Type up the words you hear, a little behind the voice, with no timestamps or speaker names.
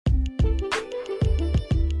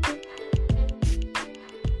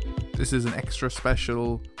This is an extra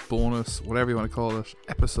special bonus, whatever you want to call it,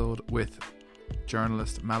 episode with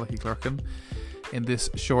journalist Malachy Clerkin. In this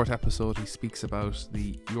short episode, he speaks about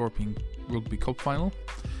the European Rugby Cup final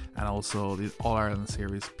and also the All-Ireland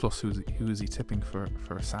series, plus who is he tipping for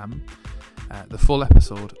Sam. The full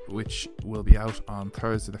episode, which will be out on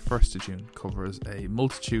Thursday the 1st of June, covers a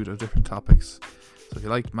multitude of different topics. So if you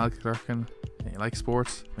like Malachy Clerkin and you like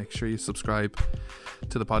sports, make sure you subscribe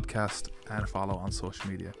to the podcast and follow on social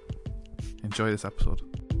media. Enjoy this episode.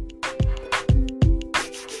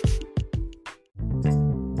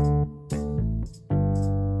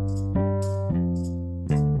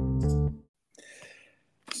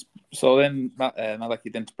 So then, Malachy,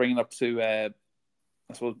 then to bring it up to, I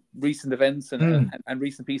suppose, recent events and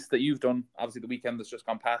recent pieces that you've done. Obviously, the weekend that's just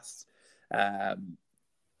gone past.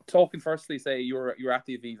 Talking firstly, say you're at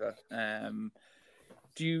the Aviva.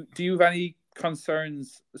 Do you have any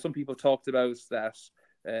concerns? Some people talked about that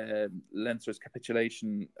Leinster's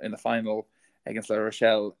capitulation in the final against La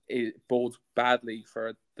Rochelle, it bodes badly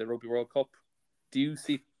for the Rugby World Cup. Do you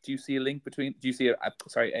see a link between? Do you see a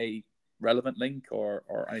relevant link or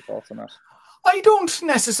any thoughts on that? I don't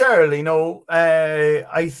necessarily know.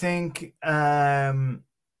 I think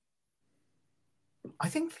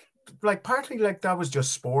like partly like that was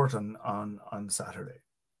just sport on Saturday.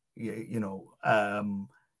 You know,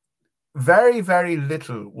 very, very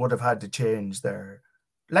little would have had to change there.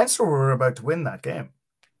 Leinster were about to win that game.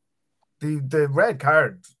 The red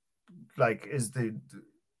card, like, is the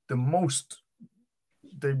most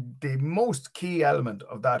key element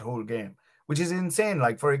of that whole game, which is insane.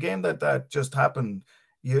 Like, for a game that just happened,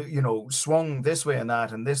 you know, swung this way and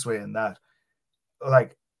that and this way and that,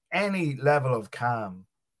 like any level of calm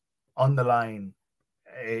on the line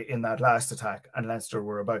in that last attack, and Leinster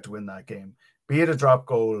were about to win that game. Be it a drop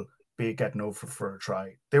goal, be it getting over for a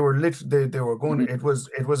try. They were they were going. It was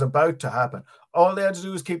about to happen. All they had to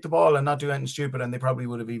do was keep the ball and not do anything stupid, and they probably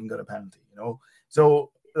would have even got a penalty. You know,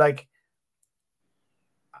 so like,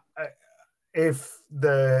 if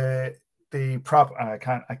the prop, I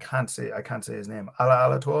can't say his name,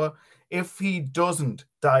 Alatoa, if he doesn't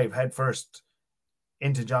dive headfirst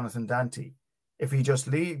into Jonathan Dante, if he just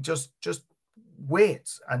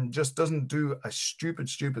waits and just doesn't do a stupid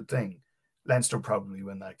thing, Leinster probably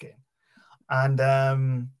win that game. And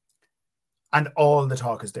all the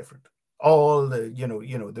talk is different. All the you know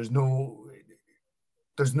there's no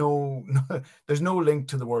link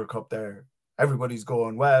to the World Cup there. Everybody's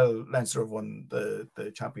going, well, Leinster have won the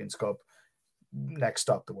Champions Cup, next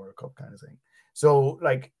stop the World Cup kind of thing. So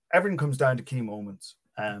like everything comes down to key moments.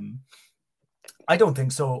 I don't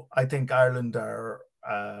think so. I think Ireland are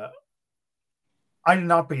I'd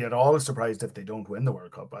not be at all surprised if they don't win the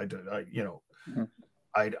World Cup. I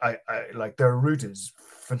like their route is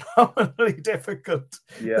phenomenally difficult.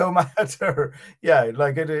 Yeah. No matter,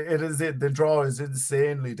 like it is. The draw is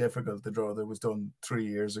insanely difficult. The draw that was done 3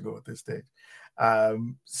 years ago at this stage.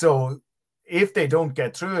 So if they don't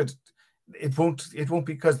get through it, it won't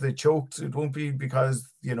be because they choked. It won't be because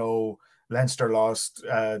Leinster lost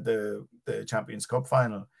the Champions Cup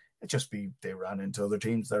final. It just be they ran into other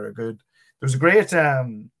teams that are good. There's a great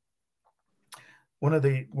one of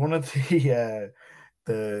the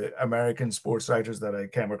American sports writers that I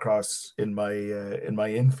came across in my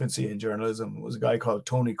infancy in journalism was a guy called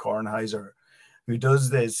Tony Kornheiser, who does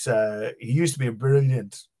this. He used to be a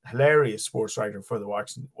brilliant, hilarious sports writer for the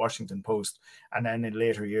Washington Post, and then in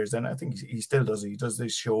later years, and I think he still does it. He does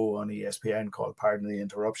this show on ESPN called Pardon the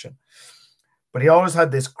Interruption. But he always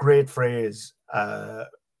had this great phrase, that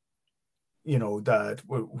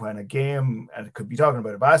when a game, and it could be talking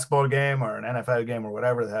about a basketball game or an NFL game or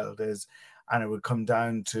whatever the hell it is, and it would come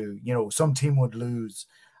down to, some team would lose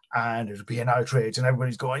and it would be an outrage and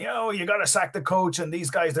everybody's going, you got to sack the coach and these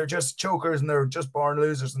guys, they're just chokers and they're just born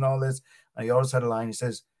losers and all this. And he always had a line, he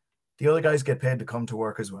says, the other guys get paid to come to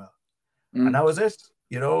work as well. And that was it.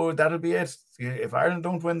 That'll be it. If Ireland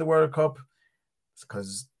don't win the World Cup, it's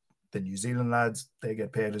because the New Zealand lads, they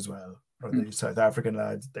get paid as well. Or the South African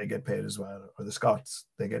lads, they get paid as well. Or the Scots,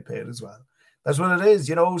 they get paid as well. That's what it is.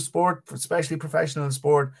 Sport, especially professional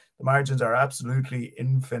sport, the margins are absolutely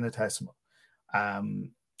infinitesimal.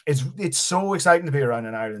 It's so exciting to be around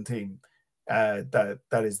an Ireland team that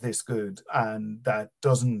is this good and that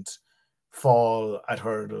doesn't fall at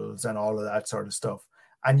hurdles and all of that sort of stuff.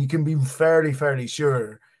 And you can be fairly, fairly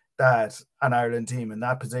sure that an Ireland team in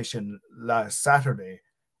that position last Saturday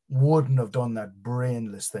wouldn't have done that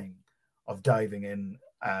brainless thing of diving in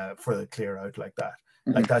for the clear out like that.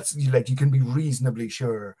 Like that's like you can be reasonably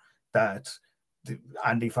sure that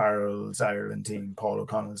Andy Farrell's Ireland team, Paul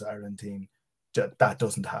O'Connell's Ireland team, that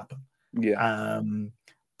doesn't happen. Yeah.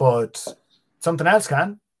 but something else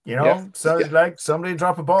can, you know. Yeah. So Yeah. like somebody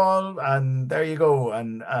drop a ball and there you go,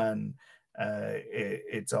 and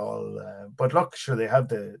it's all. But look, sure they have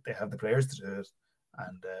the players to do it,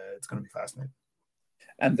 and it's going to be fascinating.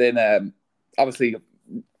 And then obviously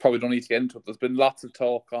probably don't need to get into it. There's been lots of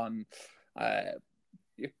talk on.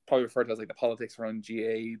 You probably refer to it as like the politics around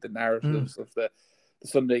GA, the narratives of the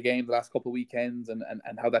Sunday game the last couple of weekends, and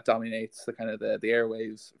how that dominates the kind of the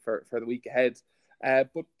airwaves for the week ahead.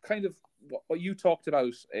 But kind of what you talked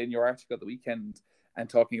about in your article at the weekend, and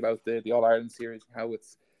talking about the All Ireland series and how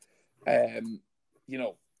it's, you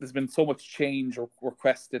know, there's been so much change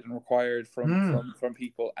requested and required from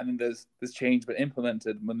people, and then there's change been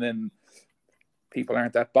implemented, and then people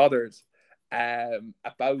aren't that bothered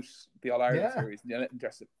about the All Ireland series. And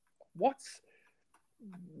interested, where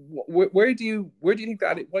do you think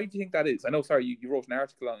that is? Why do you think that is? I know, sorry, you wrote an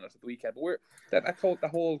article on it at the weekend, but where that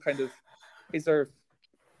whole kind of, is there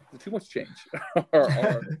too much change? or...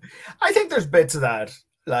 I think there's bits of that.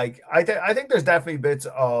 Like I think there's definitely bits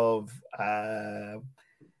of the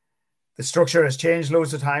structure has changed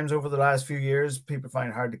loads of times over the last few years. People find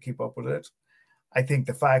it hard to keep up with it. I think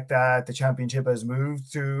the fact that the championship has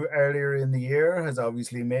moved to earlier in the year has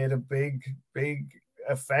obviously made a big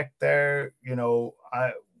effect there. You know,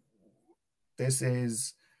 I'm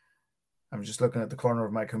just looking at the corner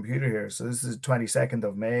of my computer here. So this is 22nd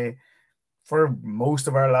of May. For most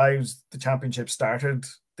of our lives, the championship started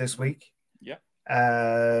this week. Yeah.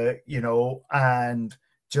 You know, and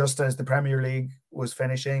just as the Premier League was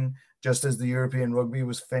finishing, just as the European rugby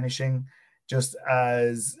was finishing, just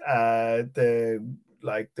as the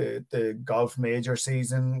golf major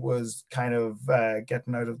season was kind of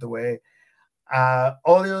getting out of the way,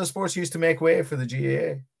 all the other sports used to make way for the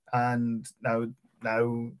GAA, and now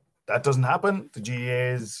that doesn't happen. The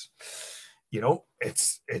GAA is, you know, it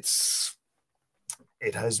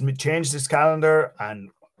has changed its calendar, and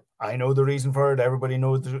I know the reason for it. Everybody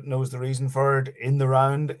knows the reason for it. In the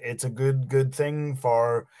round, it's a good thing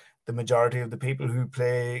for the majority of the people who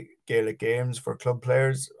play Gaelic games, for club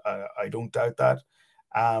players. I don't doubt that.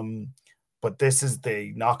 But this is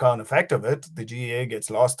the knock-on effect of it. The GAA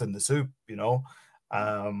gets lost in the soup, you know.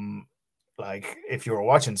 Like if you were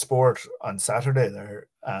watching sport on Saturday there,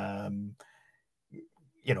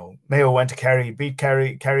 you know, Mayo went to Kerry, beat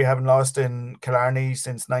Kerry. Kerry haven't lost in Killarney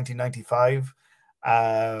since 1995.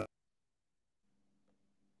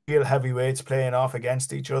 Real heavyweights playing off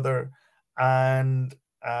against each other, and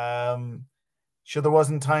sure, there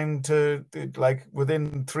wasn't time to like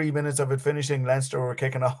within 3 minutes of it finishing, Leinster were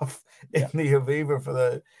kicking off in the Aviva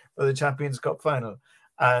for the Champions Cup final,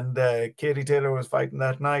 and Katie Taylor was fighting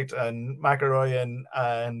that night, and McElroy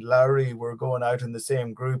and Lowry were going out in the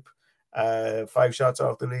same group, 5 shots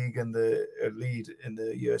off the league in the lead in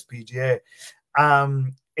the USPGA.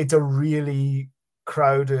 It's a really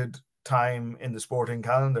crowded time in the sporting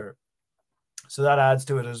calendar, so that adds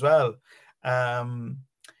to it as well.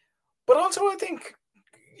 But also, I think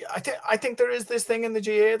there is this thing in the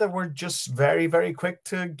GAA that we're just very, very quick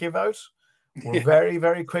to give out. We're very,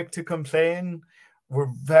 very quick to complain.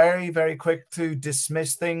 We're very, very quick to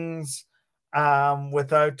dismiss things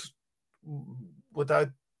without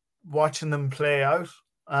watching them play out.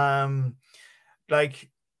 Like,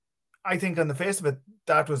 I think on the face of it,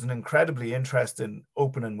 that was an incredibly interesting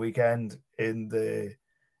opening weekend in the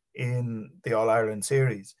All Ireland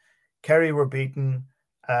series. Kerry were beaten.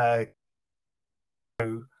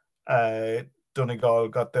 Donegal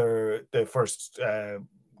got their first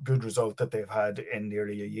good result that they've had in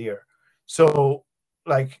nearly a year. So,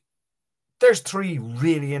 like, there's 3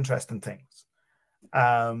 really interesting things,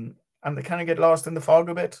 and they kind of get lost in the fog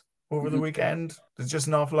a bit over the weekend. There's just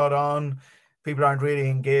an awful lot on. People aren't really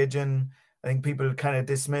engaging. I think people kind of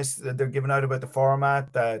dismiss that they're giving out about the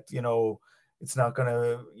format, that, you know, it's not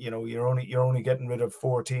gonna, you know, you're only getting rid of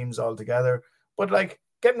 4 teams altogether. But like,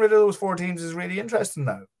 getting rid of those 4 teams is really interesting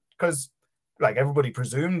now, because like everybody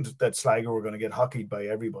presumed that Sligo were going to get hockeyed by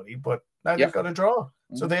everybody, but now they've got a draw,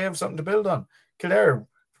 so they have something to build on. Kildare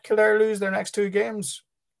lose their next 2 games.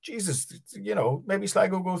 Jesus, you know, maybe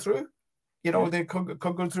Sligo go through. You know, they could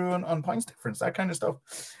go through on points difference, that kind of stuff.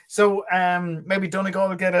 So maybe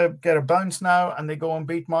Donegal get a bounce now, and they go and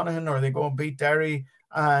beat Monaghan, or they go and beat Derry,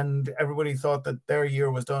 and everybody thought that their year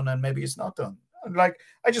was done, and maybe it's not done. Like,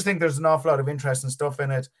 I just think there's an awful lot of interesting stuff in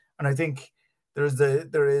it, and I think there is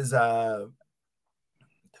an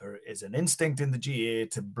instinct in the GAA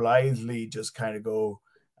to blithely just kind of go,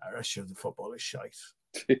 sure, the football is shite.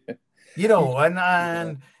 You know,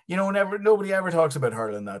 and you know, nobody ever talks about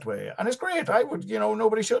hurling that way, and it's great. I would, you know,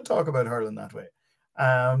 nobody should talk about hurling that way.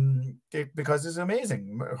 because it's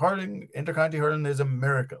amazing. Hurling, intercounty hurling is a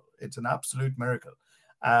miracle. It's an absolute miracle.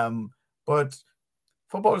 But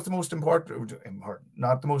football is the most important,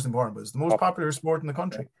 not the most important, but it's the most popular sport in the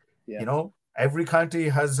country. Yeah. You know, every county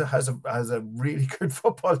has a really good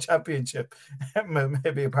football championship,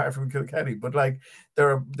 maybe apart from Kilkenny. But like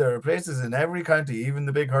there are places in every county, even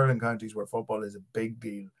the big hurling counties, where football is a big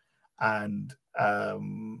deal. And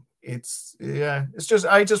it's just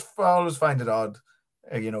I just always find it odd.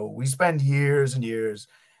 You know, we spend years and years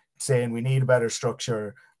saying we need a better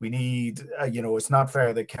structure. We need, it's not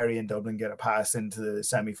fair that Kerry and Dublin get a pass into the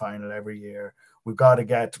semi-final every year. We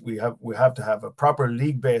have to have a proper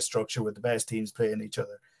league-based structure with the best teams playing each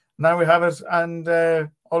other. Now we have it, and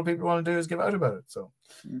all people want to do is give out about it. So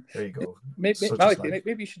there you go. Maybe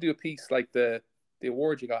you should do a piece like the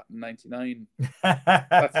award you got in '99.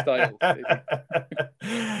 That style.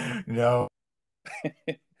 No.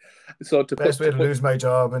 So the best way to lose my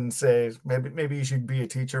job and say maybe you should be a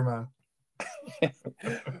teacher, man.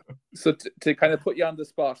 So to kind of put you on the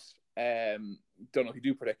spot, don't know if you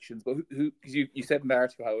do predictions, but who you said in the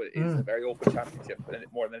article how it is a very open championship in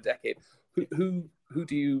more than a decade.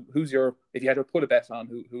 Who's your, if you had to put a bet on,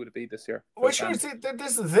 who would it be this year? Well, sure. See,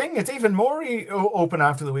 this is the thing. It's even more open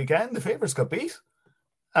after the weekend. The favourites got beat.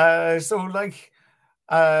 I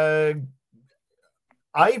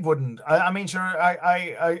wouldn't. I mean, sure.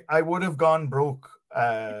 I would have gone broke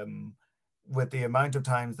with the amount of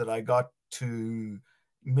times that I got to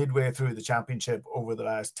midway through the championship over the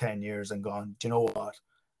last 10 years and gone, do you know what?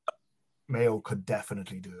 Mayo could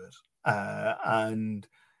definitely do it.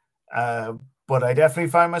 But I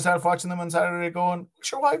definitely found myself watching them on Saturday going,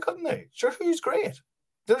 sure, why couldn't they? Sure, who's great?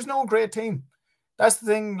 There's no great team. That's the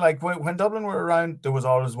thing. Like when Dublin were around, there was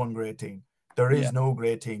always one great team. There is no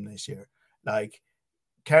great team this year. Like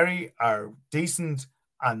Kerry are decent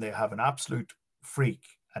and they have an absolute freak.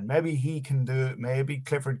 And maybe he can do it. Maybe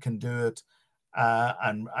Clifford can do it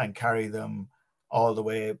and carry them all the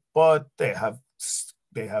way. But they have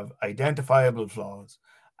identifiable flaws.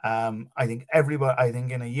 I think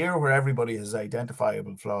in a year where everybody has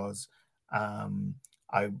identifiable flaws,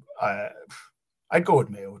 I'd go with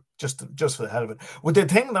Mayo just for the hell of it. But the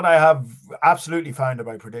thing that I have absolutely found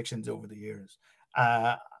about predictions over the years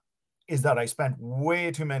is that I spent way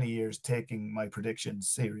too many years taking my predictions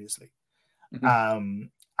seriously,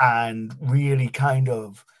 and really kind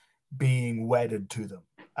of being wedded to them.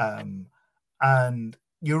 And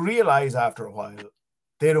you realize after a while,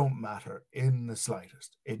 they don't matter in the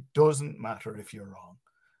slightest. It doesn't matter if you're wrong.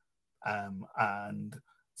 And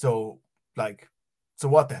so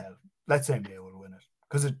what the hell? Let's say Mayo will win it.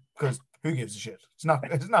 Because who gives a shit? It's not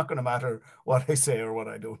going to matter what I say or what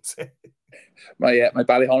I don't say. My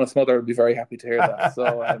Ballyhonest mother would be very happy to hear that.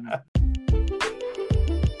 So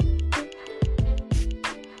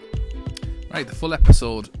Right, the full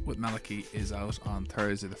episode with Malachy is out on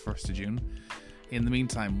Thursday the 1st of June. In the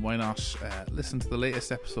meantime, why not listen to the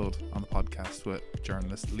latest episode on the podcast with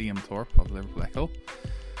journalist Liam Thorpe of Liverpool Echo,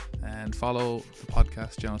 and follow the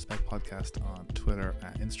podcast, General Spec Podcast, on Twitter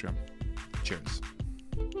and Instagram. Cheers.